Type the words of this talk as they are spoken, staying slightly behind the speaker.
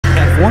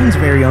F1's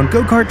very own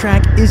go-kart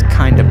track is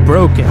kinda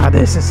broken.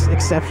 This is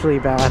exceptionally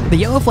bad. The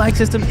yellow flag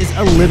system is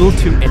a little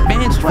too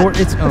advanced for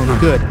its own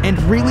good, and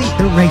really,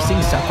 the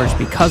racing suffers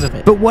because of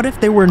it. But what if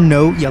there were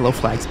no yellow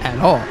flags at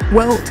all?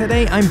 Well,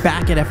 today I'm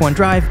back at F1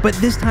 Drive, but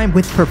this time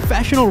with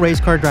professional race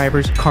car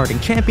drivers,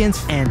 karting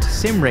champions, and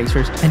sim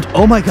racers, and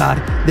oh my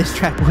god, this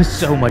track was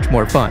so much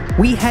more fun.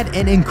 We had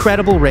an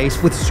incredible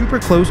race with super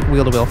close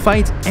wheel-to-wheel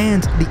fights,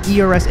 and the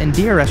ERS and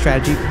DRS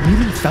strategy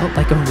really felt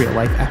like a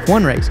real-life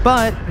F1 race.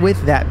 But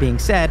with that being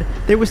said,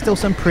 there was still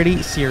some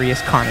pretty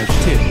serious carnage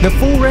too. The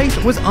full race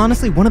was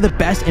honestly one of the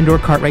best indoor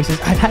kart races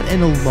I've had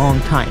in a long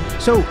time.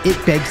 So it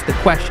begs the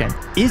question,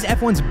 is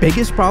F1's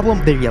biggest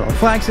problem their yellow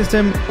flag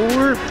system,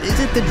 or is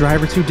it the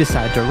drivers who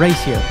decide to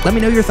race here? Let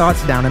me know your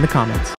thoughts down in the comments.